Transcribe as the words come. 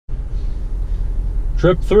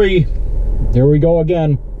Trip 3. Here we go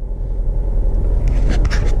again.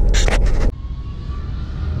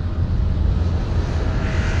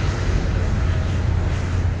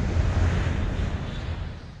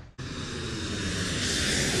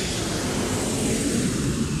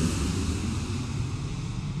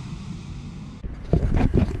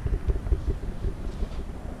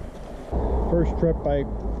 First trip I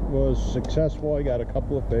was successful. I got a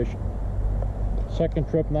couple of fish. Second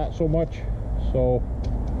trip not so much, so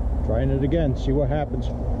trying it again, see what happens.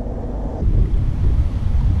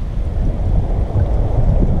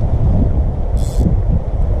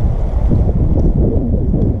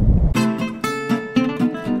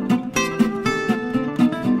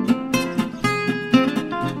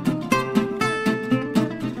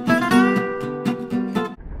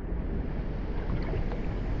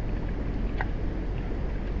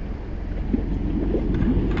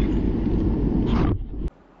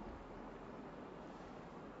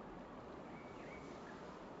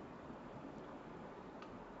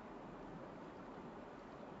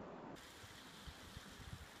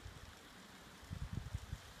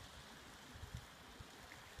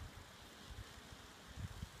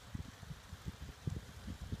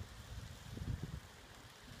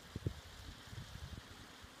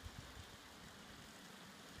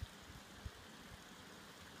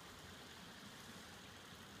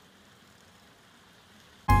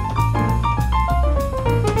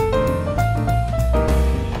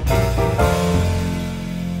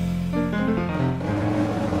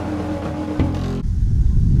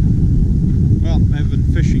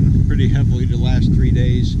 Fishing pretty heavily the last 3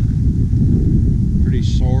 days. Pretty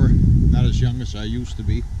sore, not as young as I used to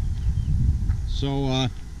be. So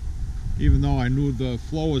even though I knew the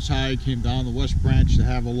flow was high, I came down the West Branch to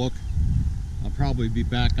have a look. I'll probably be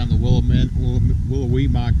back on the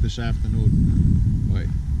Willowemoc this afternoon. But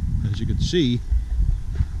as you can see,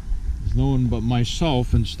 there's no one but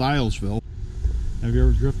myself in Stylesville. Have you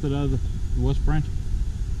ever drifted out of the West Branch?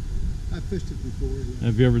 I fished it before. Yeah.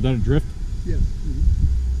 Have you ever done a drift? Yes.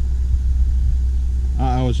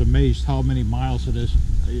 I was amazed how many miles it is,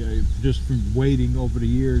 just from wading over the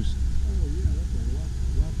years. Oh yeah, that's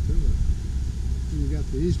a lot to it. And you got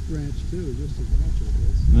the East Branch too, just as much of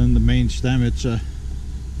this. And then the main stem, it's a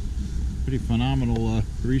pretty phenomenal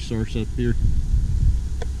resource up here.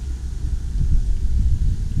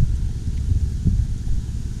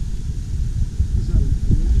 Is that a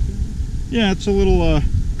video camera? Yeah, it's a little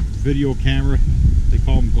video camera. They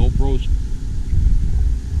call them GoPros.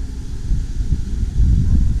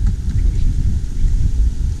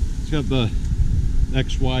 It's got the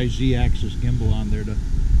XYZ axis gimbal on there,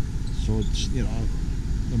 so it's, you know,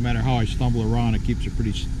 no matter how I stumble around, it keeps a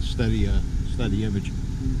pretty steady image.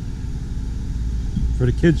 For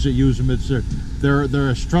the kids that use them,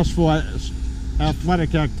 they're stressful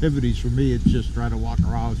athletic activities. For me, it's just trying to walk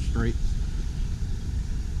around straight.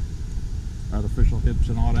 Artificial hips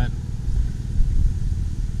and all that.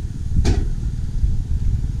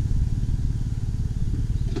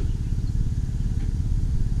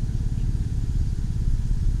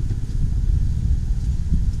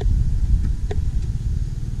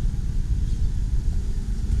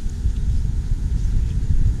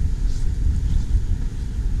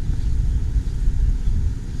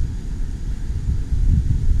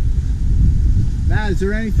 Matt, is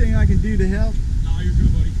there anything I can do to help? No, you're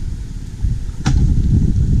good, buddy.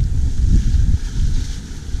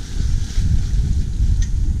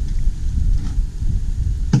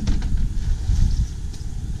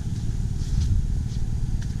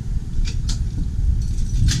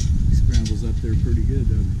 Scrambles up there pretty good,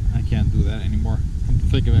 doesn't it? I can't do that anymore. Come to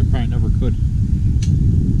think of it, I probably never could.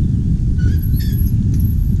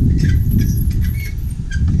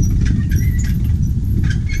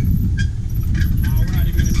 We're not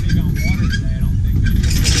even going to take on water today, I don't think.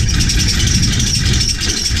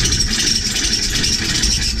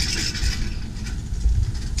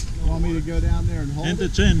 You want me to go down there and hold And it?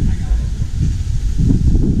 it's in.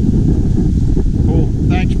 Cool.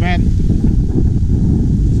 Thanks, man.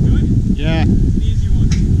 It's good? Yeah. It's an easy one.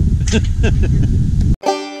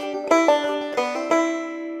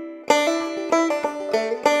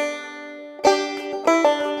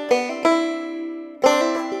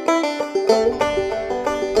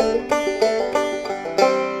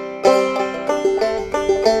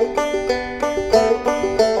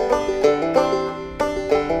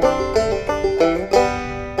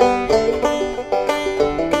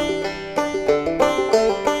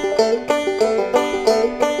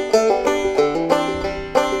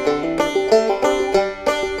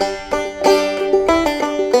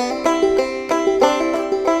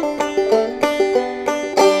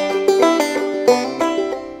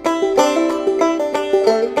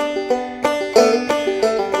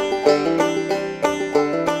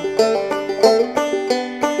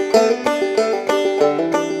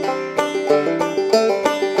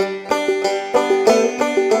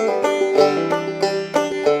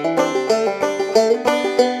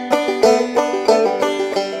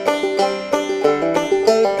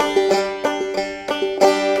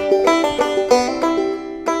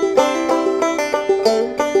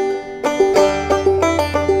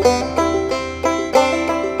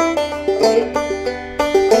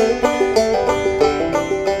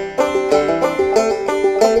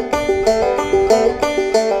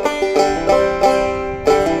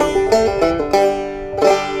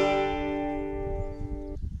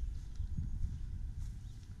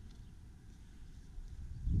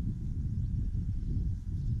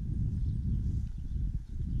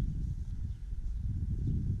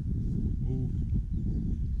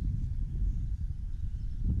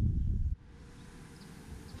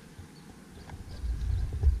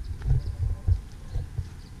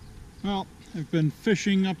 Well, I've been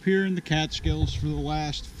fishing up here in the Catskills for the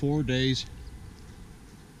last 4 days.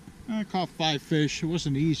 I caught 5 fish. It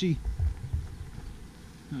wasn't easy.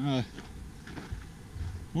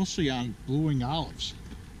 Mostly on blue-wing olives.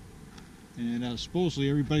 And supposedly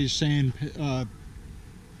everybody's saying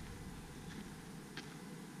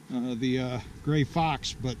the gray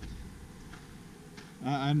fox, but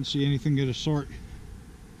I didn't see anything of the sort.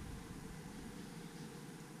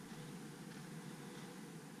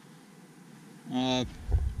 I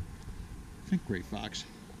think gray fox.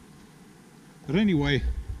 But anyway,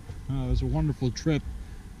 it was a wonderful trip.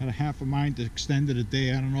 Had a half a mind to extend it a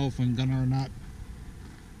day. I don't know if I'm gonna or not.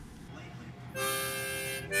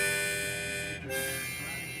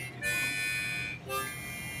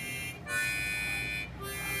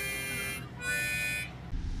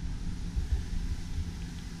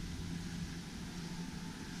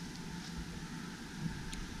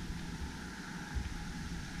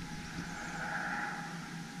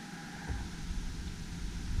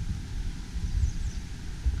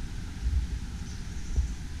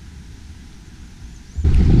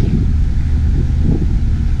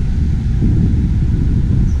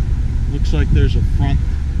 Looks like there's a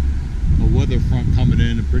weather front coming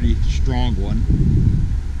in, a pretty strong one.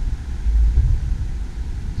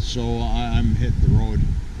 So I'm hitting the road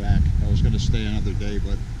back. I was going to stay another day,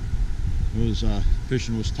 but it was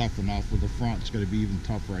fishing was tough enough. With the front, it's going to be even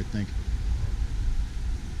tougher, I think.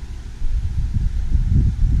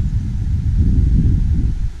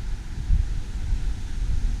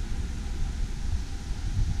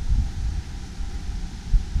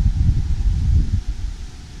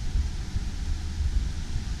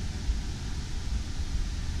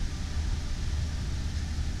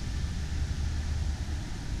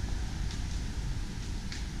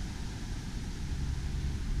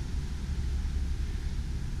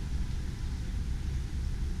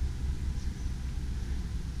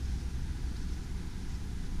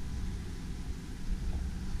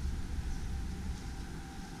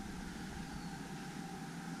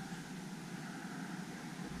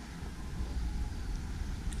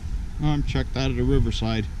 I'm checked out of the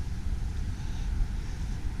riverside.